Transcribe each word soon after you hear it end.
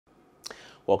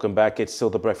Welcome back. It's still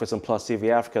The Breakfast on Plus TV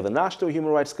Africa. The National Human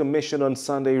Rights Commission on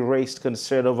Sunday raised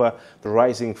concern over the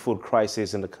rising food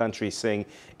crisis in the country, saying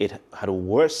it had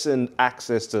worsened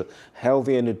access to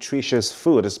healthy and nutritious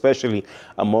food, especially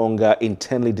among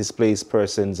internally displaced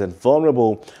persons and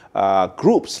vulnerable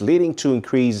groups, leading to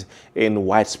increase in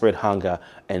widespread hunger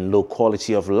and low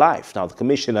quality of life. Now, the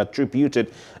Commission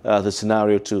attributed the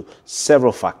scenario to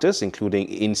several factors, including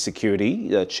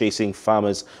insecurity, chasing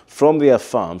farmers from their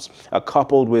farms,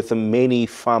 coupled with many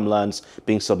farmlands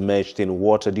being submerged in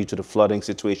water due to the flooding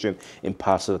situation in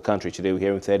parts of the country. Today, we're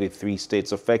hearing 33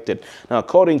 states affected. Now,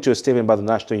 according to a statement by the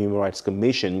National Human Rights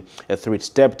Commission, through its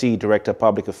Deputy Director of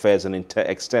Public Affairs and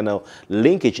External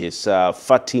Linkages,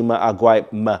 Fatima Agwai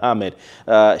Mohammed,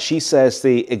 she says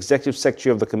the Executive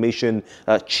Secretary of the Commission,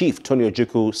 Chief Tony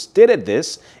Ojukwu, stated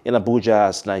this in Abuja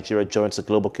as Nigeria joins the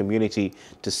global community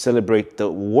to celebrate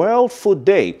the World Food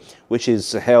Day, which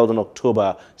is held on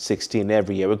October 16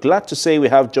 every year. We're glad to say we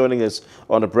have joining us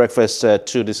on the breakfast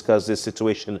to discuss this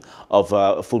situation of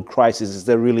a food crisis. Is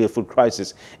there really a food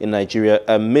crisis in Nigeria?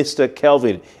 Mr.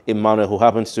 Kelvin Emmanuel, who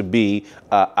happens to be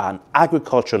an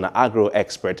agriculture and agro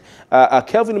expert.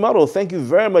 Kelvin Emmanuel, thank you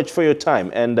very much for your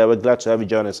time, and we're glad to have you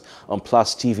join us on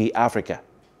Plus TV Africa.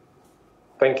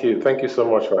 Thank you. Thank you so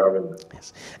much for having me.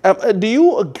 Yes. Do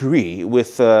you agree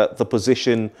with the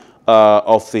position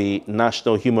of the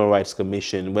National Human Rights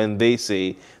Commission when they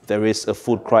say there is a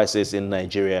food crisis in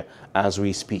Nigeria as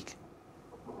we speak?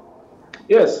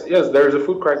 Yes, there is a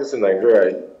food crisis in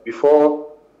Nigeria.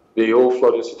 Before the whole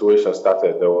flooding situation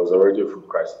started, there was already a food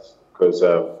crisis. Because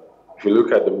if you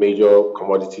look at the major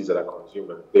commodities that are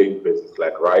consumed on a daily basis,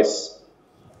 like rice,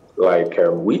 like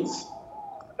wheat,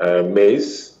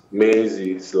 maize. Maize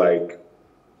is like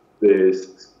the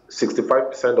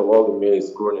 65% of all the maize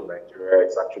grown in Nigeria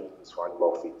is actually used for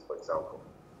animal feed, for example.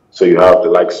 So you have the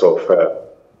likes of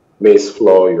maize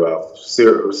flour, you have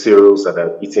cereals that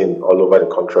are eaten all over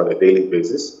the country on a daily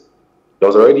basis. There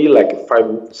was already like a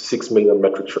 5-6 million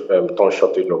metric ton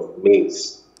shortage of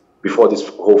maize before this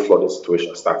whole flooding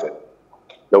situation started.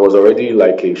 There was already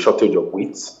like a shortage of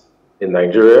wheat in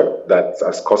Nigeria that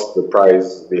has caused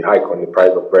the hike on the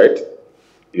price of bread,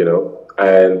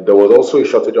 and there was also a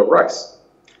shortage of rice.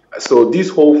 So this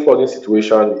whole flooding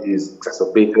situation is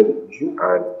exacerbated issue,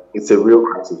 and it's a real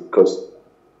crisis because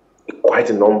a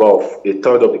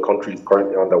third of the country is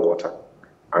currently underwater,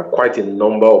 and quite a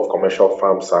number of commercial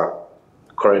farms are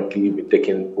currently being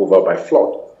taken over by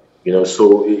flood.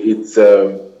 So it's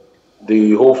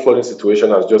the whole flooding situation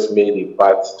has just made a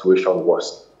bad situation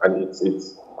worse, and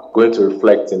it's going to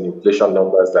reflect in inflation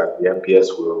numbers that the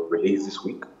NPS will release this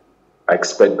week. I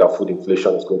expect that food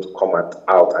inflation is going to come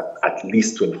out at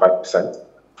least 25%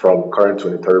 from current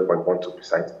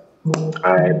 23.12%.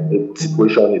 And the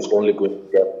situation is only going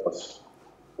to get worse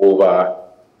over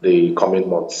the coming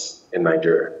months in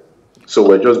Nigeria. So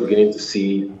we're just beginning to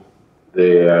see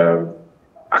the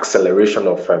acceleration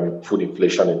of food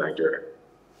inflation in Nigeria.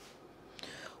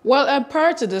 Well,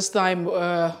 prior to this time,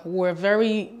 we're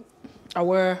very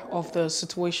aware of the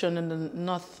situation in the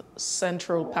north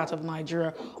central part of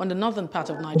Nigeria, on the northern part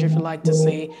of Nigeria, if you like to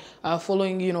say,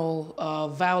 following,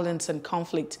 violence and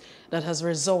conflict that has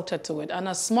resulted to it. And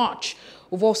as much,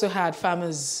 we've also had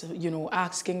farmers,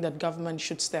 asking that government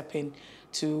should step in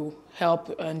to help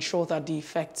ensure that the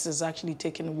effects is actually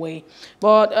taken away.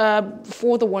 But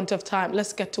for the want of time,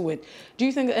 let's get to it. Do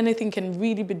you think anything can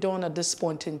really be done at this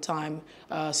point in time,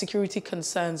 security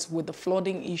concerns with the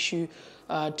flooding issue,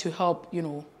 to help,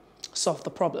 solve the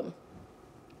problem?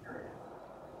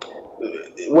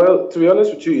 Well, to be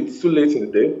honest with you, it's too late in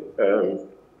the day.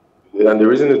 And the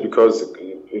reason is because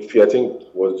I think,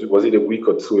 was it a week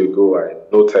or two ago, I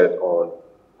noted on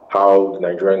how the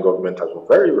Nigerian government has been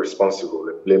very responsible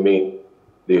in blaming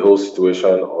the whole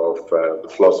situation of the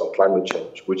floods on climate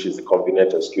change, which is the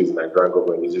convenient excuse the Nigerian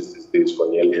government uses these days for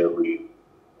nearly every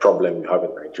problem you have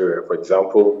in Nigeria. For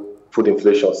example, food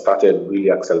inflation started really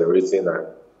accelerating, and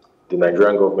the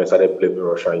Nigerian government started blaming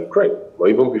Russia and Ukraine. But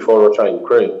even before Russia and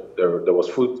Ukraine, there was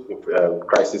food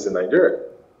crisis in Nigeria.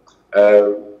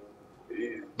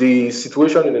 The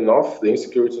situation in the north, the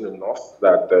insecurity in the north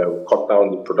that cut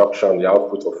down the production, the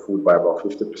output of food by about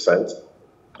 50%,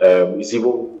 is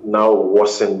even now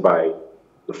worsened by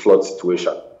the flood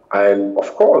situation. And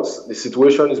of course, the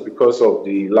situation is because of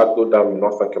the Lagdo Dam in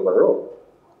northern Cameroon.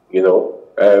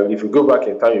 If you go back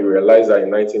in time, you realize that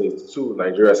in 1982,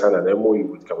 Nigeria signed an MOU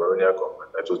with Cameroonian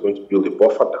government that was going to build a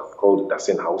buffer dam called the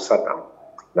Dasin Hausa Dam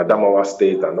in Adamawa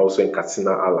State and also in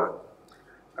Katsina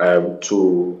Ala,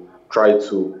 to try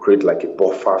to create like a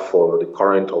buffer for the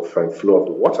current of flow of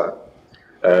the water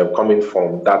coming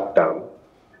from that dam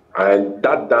And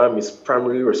that dam is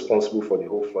primarily responsible for the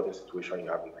whole flooding situation you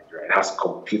have in Nigeria. It has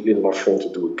completely nothing to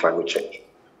do with climate change.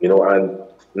 And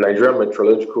Nigerian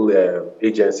Meteorological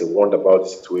Agency warned about the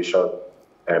situation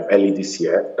early this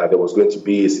year, that there was going to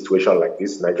be a situation like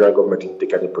this. Nigerian government didn't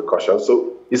take any precautions.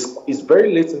 So it's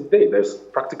very late in the day. There's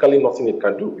practically nothing it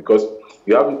can do, because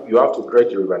you have to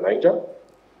dredge the River Niger.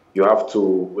 You have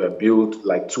to build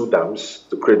like 2 dams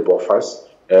to create buffers.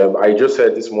 I just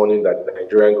heard this morning that the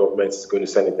Nigerian government is going to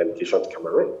send a delegation to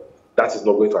Cameroon. That is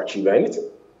not going to achieve anything.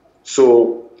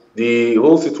 So the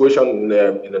whole situation in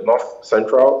the north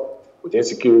central, with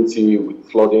insecurity, with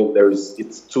flooding,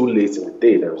 it's too late in the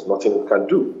day. There is nothing it can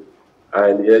do.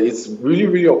 And it's really,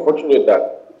 really unfortunate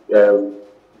that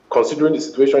considering the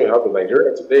situation you have in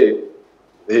Nigeria today,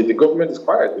 the government is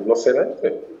quiet. They've not said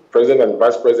anything. President and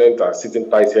Vice President are sitting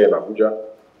tight here in Abuja.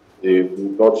 They've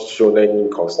not shown any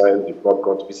concern. They've not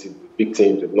gone to visit the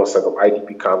victims. They've not set up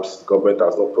IDP camps. The government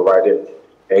has not provided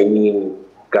any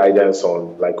guidance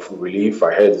on food relief.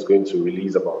 I heard it's going to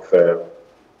release about,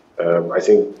 I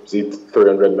think,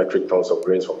 300 metric tons of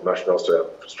grains from National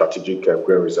Strategic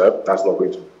Grain Reserve. That's not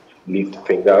going to lift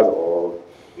fingers or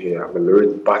ameliorate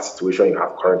the bad situation you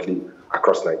have currently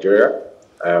across Nigeria.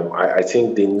 I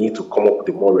think they need to come up with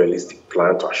a more realistic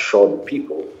plan to assure the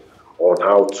people on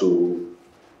how to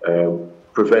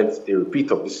prevent a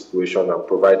repeat of this situation and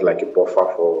provide a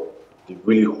buffer for the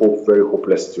really very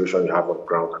hopeless situation you have on the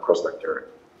ground across Nigeria.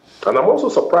 And I'm also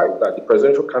surprised that the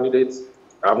presidential candidates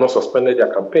have not suspended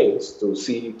their campaigns to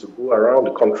go around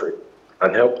the country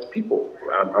and help people.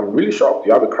 I'm really shocked.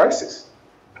 You have a crisis.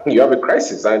 You have a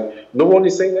crisis, and no one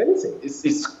is saying anything.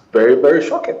 It's very, very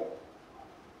shocking.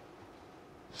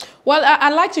 Well,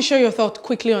 I'd like to share your thought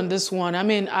quickly on this one. I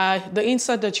mean, the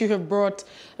insight that you have brought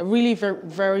really very,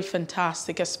 very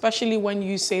fantastic, especially when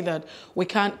you say that we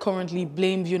can't currently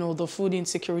blame, the food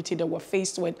insecurity that we're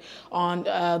faced with on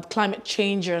climate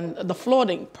change and the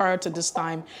flooding. Prior to this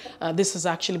time, this has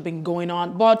actually been going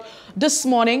on. But this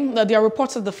morning, there are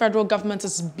reports that the federal government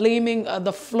is blaming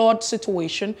the flood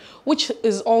situation, which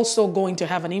is also going to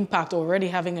have an impact, already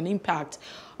having an impact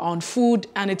on food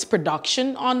and its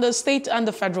production on the state and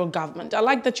the federal government. I'd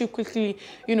like that you quickly,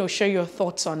 share your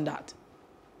thoughts on that.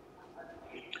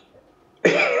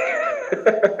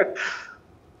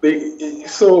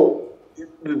 So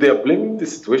they are blaming the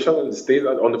situation on the state,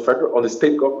 on the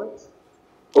state government,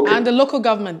 okay, and the local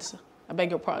government. I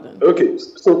beg your pardon. Okay,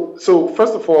 so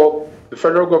first of all, the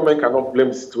federal government cannot blame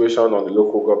the situation on the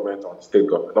local government, on the state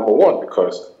government. Number one,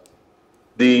 because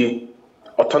the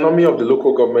autonomy of the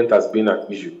local government has been an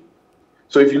issue.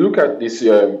 So if you look at this,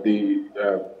 the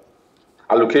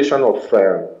allocation of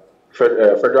federal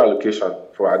allocation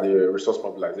for the Resource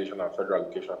Mobilization and Federal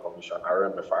Allocation Commission,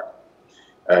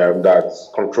 RMFAC, that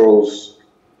controls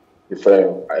the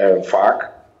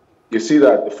FAC, you see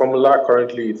that the formula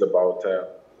currently is about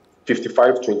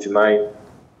 55, 29,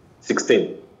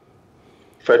 16.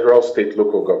 Federal, state,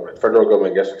 local government. Federal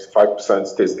government gets 65%,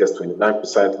 states gets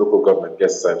 29%, local government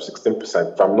gets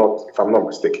 16%. If I'm not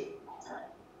mistaken,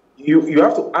 you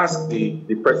have to ask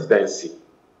the presidency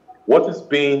what is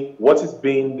being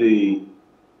the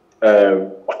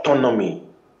autonomy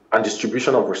and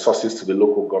distribution of resources to the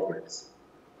local governments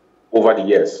over the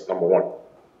years. Number one,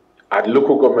 are the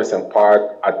local governments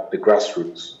empowered at the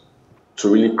grassroots to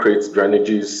really create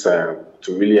drainages,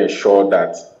 to really ensure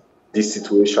that this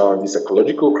situation, this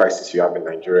ecological crisis you have in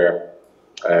Nigeria,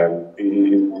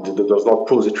 it does not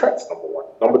pose a threat, number one.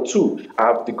 Number two,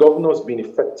 have the governors been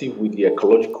effective with the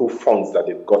ecological funds that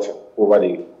they've gotten over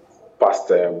the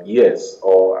past years,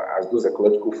 or has those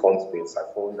ecological funds been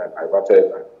siphoned and diverted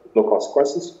and with no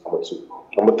consequences? Number two.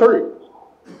 Number three,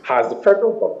 has the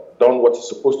federal government done what it's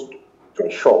supposed to do to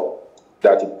ensure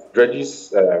that it dredges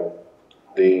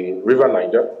the River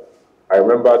Niger? I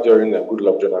remember during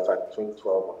Goodluck Jonathan,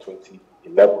 2012 or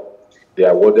 2011, they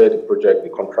awarded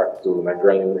the contract to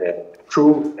Nigerian,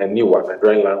 through NIWA,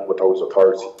 Nigerian Land Waterways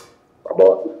Authority,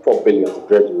 about 4 billion to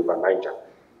dredge the River Niger,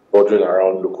 bordering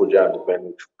around Lokoja and the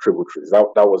Benue tributaries.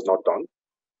 That was not done,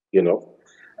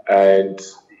 and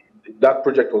that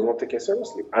project was not taken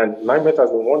seriously. And NIMET has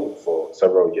been warning for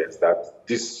several years that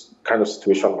this kind of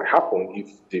situation might happen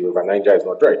if the River Niger is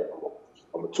not dredged.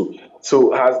 Number two.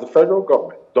 So has the federal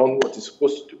government done what it's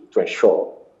supposed to do to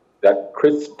ensure that it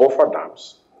creates buffer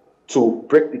dams to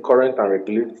break the current and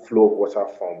regulate the flow of water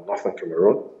from northern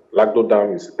Cameroon? Lagdo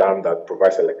Dam is a dam that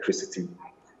provides electricity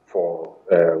for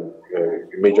a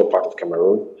major part of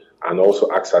Cameroon and also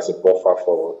acts as a buffer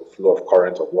for the flow of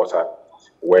current of water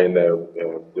when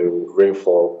the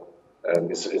rainfall,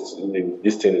 this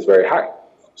thing is very high.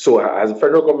 So has the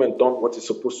federal government done what it's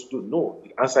supposed to do? No.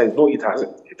 The answer is no, it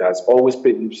hasn't. It has always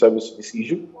paid lip service to this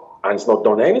issue, and it's not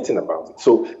done anything about it.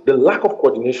 So the lack of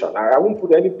coordination, I won't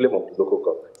put any blame on the local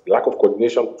government. The lack of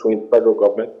coordination between federal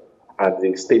government and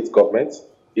the state government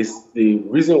is the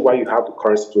reason why you have the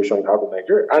current situation you have in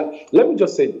Nigeria. And let me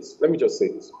just say this.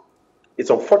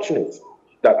 It's unfortunate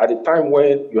that at the time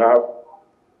when you have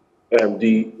a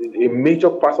major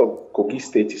part of Kogi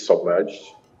State is submerged,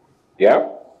 yeah,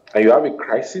 and you have a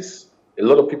crisis, a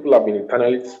lot of people have been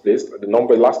internally displaced. The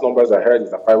last numbers I heard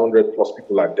is that 500 plus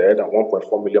people are dead and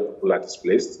 1.4 million people are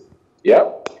displaced.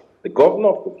 Yeah, the governor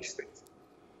of Kogi State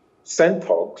sent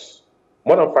thugs,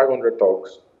 more than 500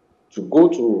 thugs, to go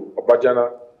to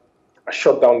Obajana and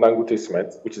shut down Dangote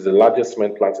Cement, which is the largest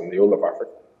cement plant in the whole of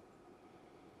Africa.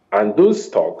 And those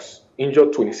thugs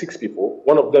injured 26 people.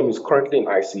 One of them is currently in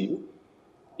ICU.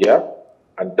 Yeah.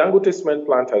 And Dangote Cement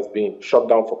plant has been shut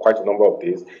down for quite a number of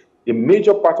days. A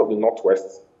major part of the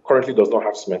Northwest currently does not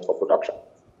have cement for production.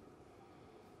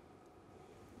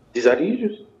 These are the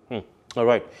issues. All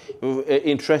right.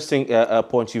 Interesting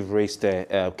point you've raised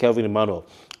there, Kelvin, Emmanuel.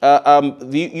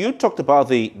 You talked about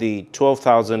the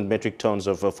 12,000 metric tons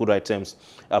of food items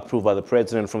approved by the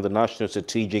president from the National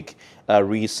Strategic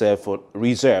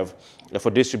Reserve for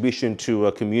distribution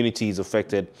to communities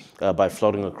affected by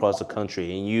flooding across the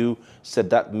country. And you said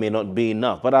that may not be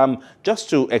enough. But just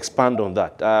to expand on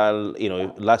that,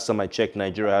 last time I checked,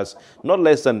 Nigeria has not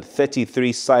less than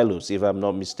 33 silos, if I'm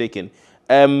not mistaken.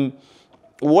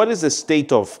 What is the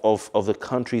state of the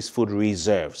country's food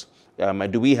reserves?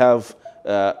 Do we have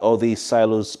all these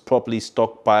silos properly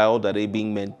stockpiled? Are they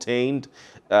being maintained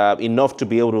enough to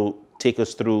be able to take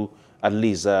us through at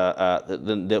least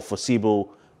the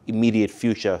foreseeable immediate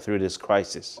future through this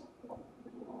crisis?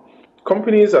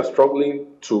 Companies are struggling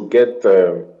to get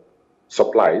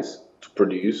supplies to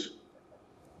produce.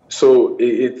 So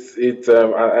and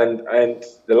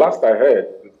the last I heard,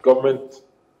 the government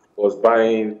was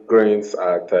buying grains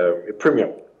at a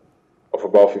premium of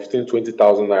about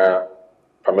 20,000 naira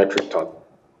per metric ton.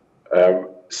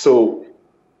 So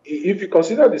if you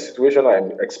consider the situation I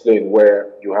explained, where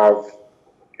you have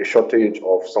a shortage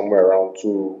of somewhere around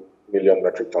 2 million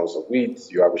metric tons of wheat,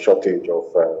 you have a shortage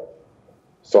of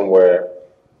somewhere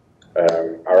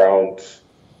around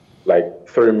like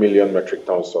 3 million metric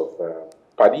tons of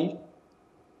paddy,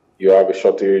 you have a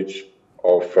shortage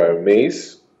of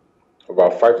maize,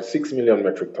 about 5 to 6 million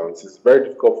metric tons. It's very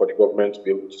difficult for the government to be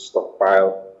able to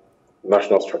stockpile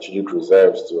national strategic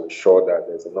reserves to ensure that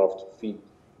there's enough to feed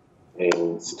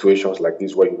in situations like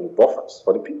this where you need buffers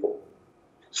for the people.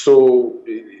 So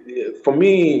for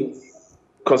me,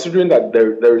 considering that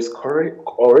there is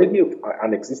already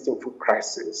an existing food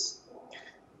crisis,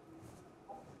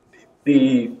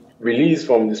 the release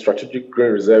from the strategic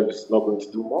grain reserve is not going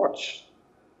to do much.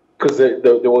 Because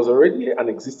there was already an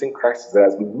existing crisis that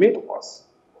has been made worse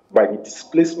by the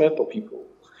displacement of people.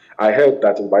 I heard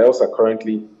that in Bayelsa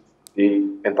currently,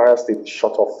 the entire state is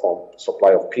shut off from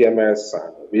supply of PMS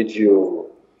and radio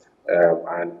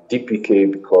and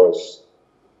DPK because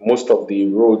most of the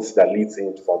roads that leads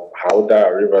in from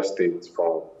Hauda, River State,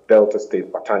 from Delta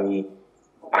State, Patani,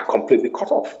 are completely cut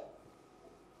off.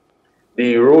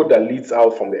 The road that leads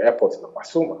out from the airport in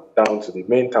Abasoma down to the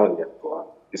main town in Yankwa,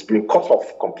 it's been cut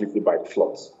off completely by the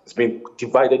floods. It's been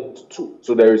divided into two.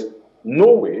 So there is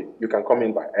no way you can come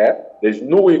in by air. There's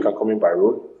no way you can come in by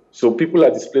road. So people are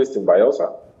displaced in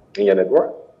Bayelsa, in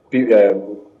Yanegwa.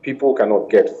 People cannot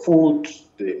get food.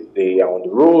 They are on the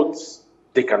roads.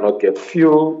 They cannot get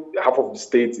fuel. Half of the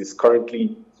state is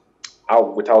currently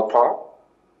out without power.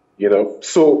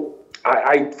 So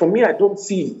for me, I don't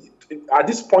see, at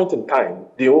this point in time,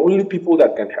 the only people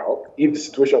that can help, if the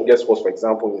situation gets worse, for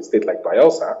example, in a state like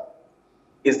Bayelsa,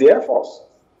 is the Air Force.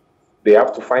 They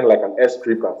have to find like an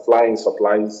airstrip and fly in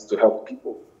supplies to help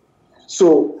people.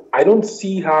 So I don't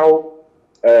see how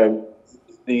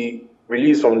the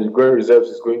release from the grain reserves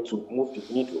is going to move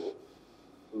the needle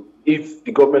if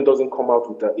the government doesn't come out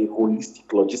with a holistic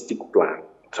logistic plan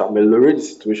to ameliorate the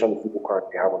situation that people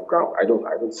currently have on the ground. I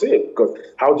don't see it, because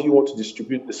how do you want to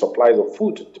distribute the supplies of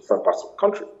food to different parts of the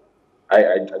country?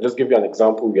 I just give you an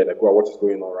example. We had what is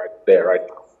going on right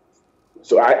now.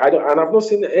 So I've not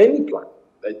seen any plan.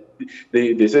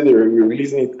 They say they're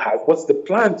releasing it. What's the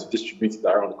plan to distribute it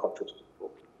around the country to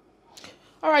people?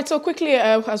 All right. So quickly,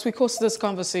 as we close this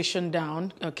conversation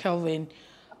down, Kelvin,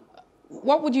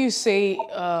 what would you say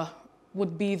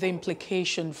would be the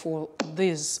implication for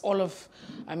this?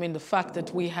 The fact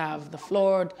that we have the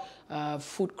flood,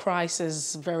 food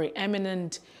crisis very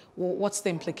imminent. What's the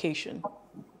implication?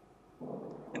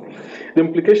 The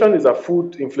implication is that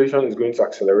food inflation is going to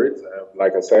accelerate.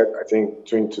 like I said, I think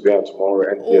between today and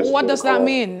tomorrow, NPS What does that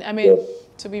mean? I mean, Yeah.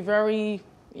 to be very,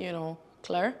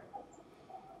 clear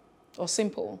or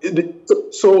simple.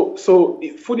 So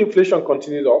if food inflation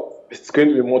continues up, it's going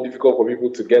to be more difficult for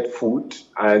people to get food,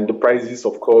 and the prices,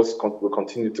 of course, will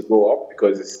continue to go up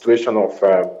because the situation of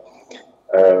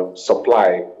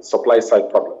supply side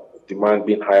problem, demand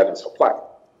being higher than supply.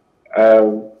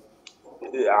 Um,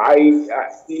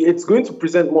 it's going to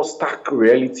present more stark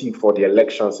reality for the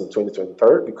elections in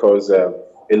 2023 because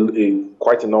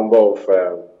quite a number of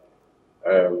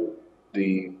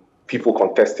the people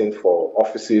contesting for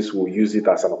offices will use it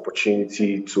as an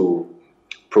opportunity to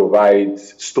provide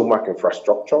stomach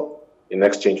infrastructure in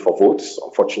exchange for votes.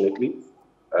 Unfortunately,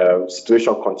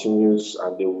 situation continues,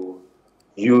 and they will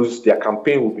use their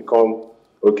campaign will become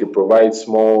okay. Provide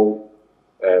small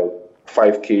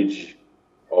 5 kg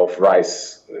of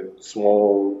rice,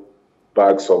 small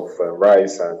bags of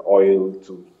rice and oil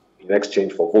in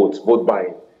exchange for votes, vote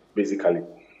buying, basically.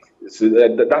 So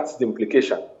that's the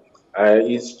implication.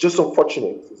 It's just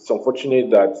unfortunate. It's unfortunate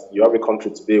that you have a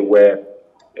country today where,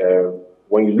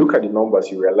 when you look at the numbers,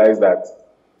 you realize that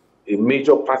a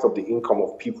major part of the income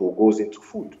of people goes into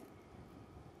food.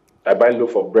 I buy a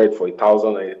loaf of bread for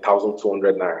 1,000 and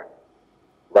 1,200 naira.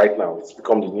 Right now, it's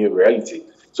become the new reality.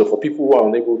 So for people who are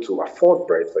unable to afford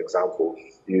bread, for example,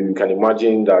 you can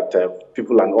imagine that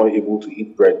people are not able to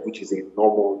eat bread, which is a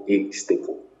normal daily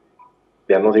staple.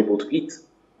 They are not able to eat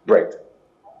bread.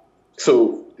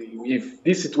 So if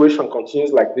this situation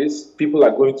continues like this, people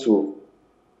are going to,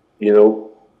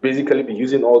 basically be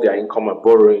using all their income and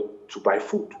borrowing to buy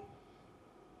food.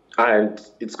 And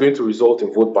it's going to result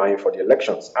in vote buying for the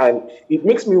elections. And it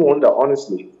makes me wonder,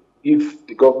 honestly, if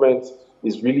the government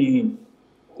is really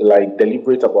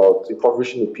deliberate about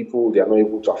impoverishing the people. They are not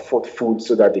able to afford food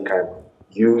so that they can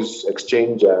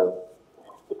exchange the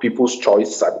people's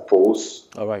choice at the polls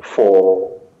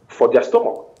for their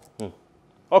stomach.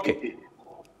 Okay.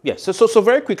 Yes. So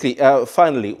very quickly,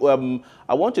 finally,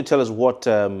 I want to tell us what,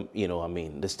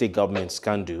 the state governments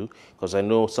can do, because I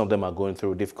know some of them are going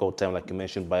through a difficult time, like you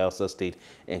mentioned, Bayelsa State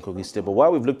and Kogi State. But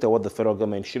while we've looked at what the federal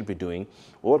government should be doing,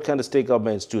 what can the state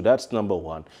governments do? That's number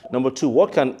one. Number two,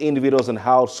 what can individuals and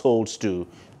households do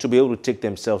to be able to take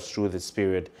themselves through this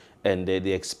period and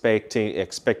the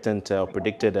expectant or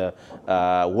predicted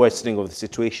worsening of the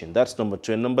situation? That's number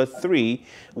two. And number three,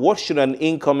 what should an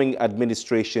incoming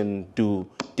administration do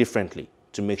differently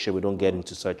to make sure we don't get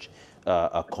into such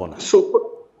a corner?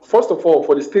 So, first of all,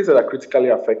 for the states that are critically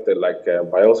affected, like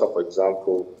Bayelsa, for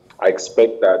example, I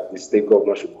expect that the state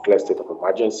governor should declare state of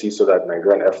emergency so that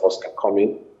Nigerian Air Force can come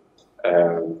in,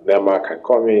 NEMA can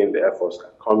come in, the Air Force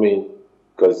can come in,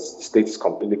 because the state is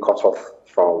completely cut off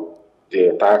from the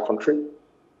entire country.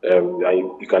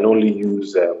 You can only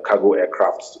use cargo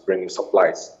aircrafts to bring in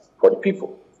supplies for the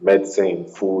people, medicine,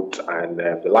 food, and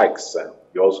the likes.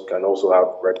 You can also have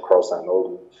Red Cross and all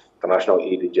the international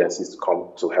aid agencies to come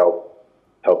to help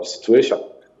the situation.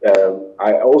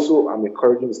 I also am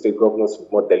encouraging the state governors to be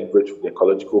more deliberate with the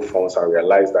ecological funds and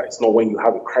realize that it's not when you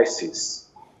have a crisis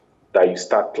that you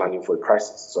start planning for a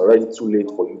crisis. It's already too late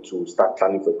for you to start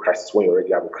planning for a crisis when you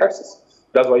already have a crisis.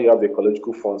 That's why you have the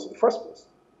ecological funds in the first place.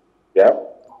 Yeah,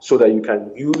 so that you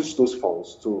can use those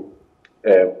funds to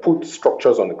put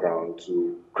structures on the ground,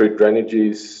 to create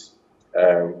drainages,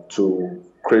 to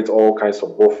create all kinds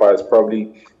of buffers.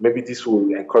 Maybe this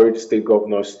will encourage state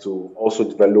governors to also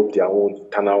develop their own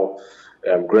internal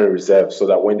grain reserves, so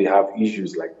that when they have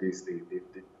issues like this,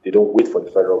 they don't wait for the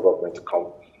federal government to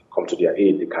come to their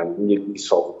aid. They can immediately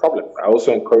solve the problem. I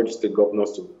also encourage state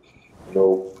governors to,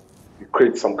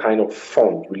 create some kind of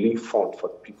fund, relief fund for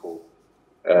the people,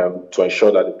 to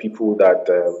ensure that the people that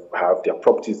have their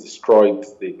properties destroyed,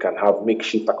 they can have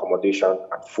makeshift accommodation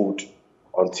and food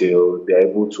until they're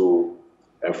able to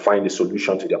find a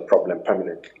solution to their problem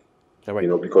permanently. Right.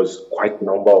 Because quite a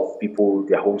number of people,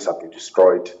 their homes have been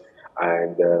destroyed,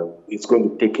 and it's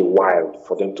going to take a while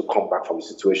for them to come back from the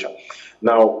situation.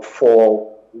 Now,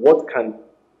 for what can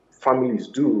families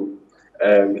do?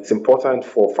 It's important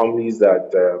for families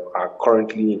that are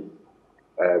currently in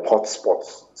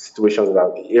hotspots, situations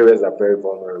that areas are very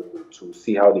vulnerable, to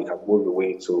see how they can move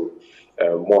away to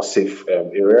more safe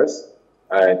areas.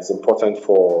 And it's important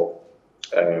for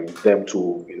them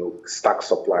to stack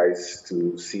supplies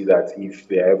to see that if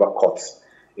they are ever caught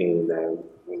in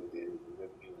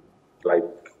like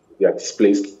they are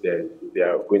displaced, they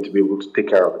are going to be able to take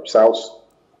care of themselves.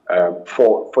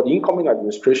 For the incoming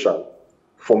administration,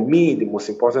 for me, the most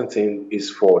important thing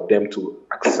is for them to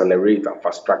accelerate and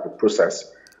fast track the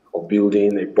process of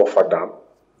building a buffer dam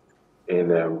in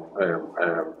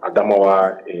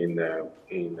Adamawa,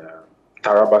 in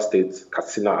Taraba State,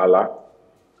 Katsina Allah,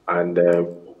 and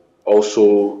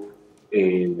also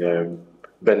in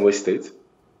Benue State.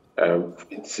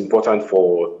 It's important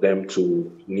for them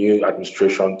new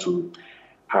administration to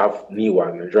have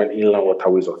NIWA, Nigerian Inland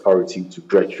Waterways Authority, to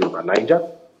dredge River Niger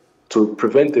to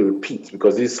prevent a repeat,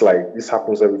 because this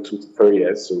happens every 2 to 3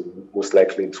 years, so most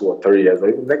likely in 2 or 3 years, or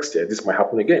even next year, this might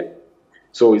happen again.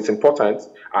 So it's important.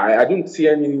 I don't see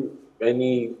any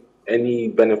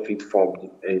benefit from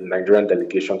a Nigerian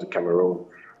delegation to Cameroon,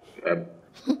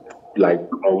 like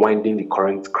unwinding the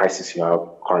current crisis you have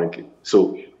currently.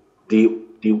 So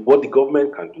what the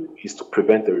government can do is to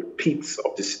prevent the repeats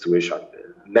of this situation.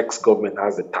 The next government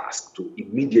has the task to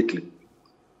immediately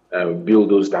build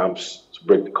those dams to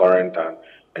break the current and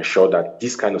ensure that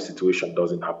this kind of situation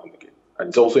doesn't happen again. And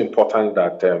it's also important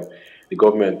that the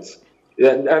government,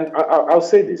 and I'll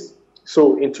say this.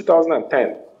 So in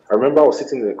 2010, I remember I was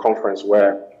sitting in a conference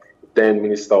where then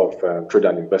Minister of Trade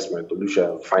and Investment,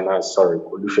 Olusegun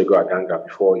Aganga,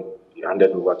 before he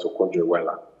handed over to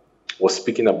Okonjo-Iweala, was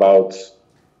speaking about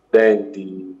then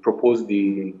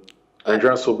the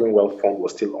Nigerian Sovereign Wealth Fund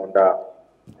was still under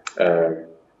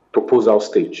proposal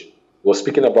stage. He was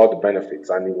speaking about the benefits,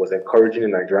 and he was encouraging the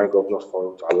Nigerian Governors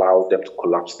Forum to allow them to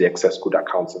collapse the excess good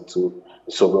accounts into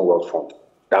the Sovereign Wealth Fund.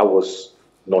 That was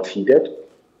not heeded.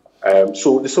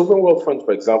 So the Sovereign Wealth Fund,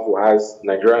 for example, has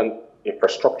Nigerian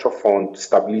Infrastructure Fund,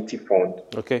 Stability Fund,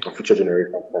 and Future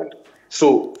Generation Fund.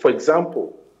 So, for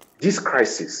example, this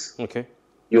crisis,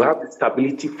 you have the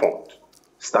Stability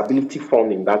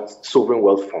Fund in that Sovereign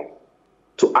Wealth Fund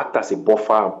to act as a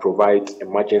buffer and provide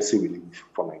emergency relief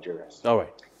for Nigerians. All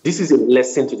right. This is a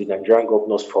lesson to the Nigerian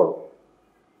Governors Forum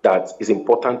that is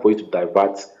important for you to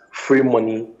divert free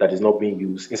money that is not being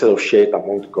used, instead of share it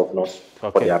among the governors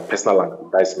for their personal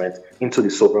aggrandizement, into the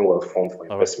Sovereign Wealth Fund for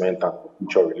investment and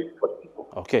future relief for the people.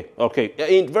 Okay.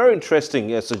 Very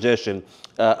interesting suggestion,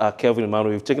 Kelvin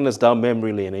Emmanuel. You've taken us down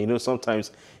memory lane, and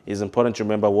sometimes it's important to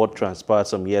remember what transpired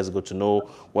some years ago to know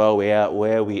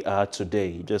where we are today.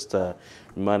 You just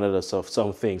reminded us of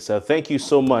some things. So thank you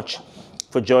so much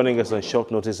for joining us on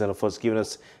short notice and, of course, giving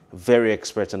us very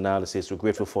expert analysis. We're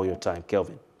grateful for your time,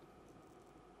 Kelvin.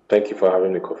 Thank you for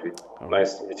having me, Kofi.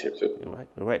 Nice to meet you too.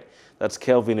 All right. That's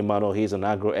Kelvin Emmanuel. He's an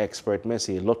agro expert.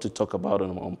 Messi, a lot to talk about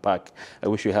and unpack. I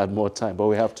wish we had more time, but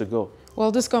we have to go.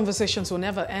 Well, these conversations will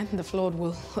never end. The flood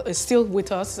is still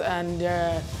with us, and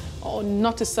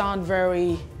not to sound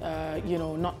very,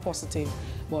 not positive,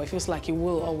 but it feels like it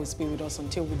will always be with us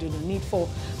until we do the needful.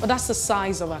 But that's the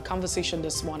size of our conversation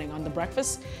this morning on The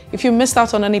Breakfast. If you missed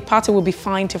out on any part, it will be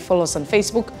fine to follow us on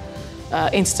Facebook,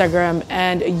 Instagram,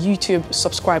 and YouTube.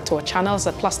 Subscribe to our channels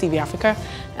at Plus TV Africa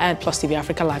and Plus TV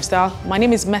Africa Lifestyle. My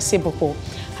name is Messi Boko.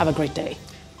 Have a great day.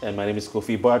 And my name is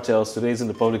Kofi Bartels. Today's in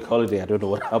the public holiday. I don't know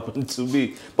what happened to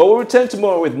me. But we'll return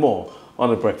tomorrow with more on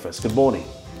The Breakfast. Good morning.